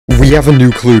We have a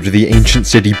new clue to the Ancient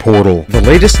City portal. The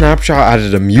latest snapshot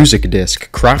added a music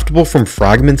disc, craftable from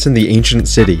fragments in the Ancient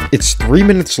City. It's 3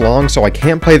 minutes long, so I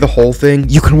can't play the whole thing.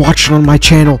 You can watch it on my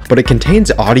channel, but it contains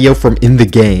audio from in the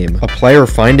game. A player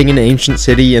finding an Ancient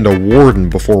City and a warden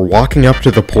before walking up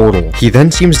to the portal. He then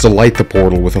seems to light the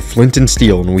portal with a flint and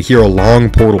steel, and we hear a long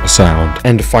portal sound.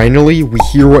 And finally, we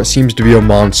hear what seems to be a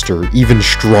monster, even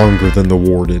stronger than the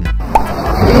warden.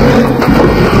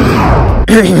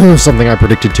 Something I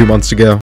predicted 2 months ago.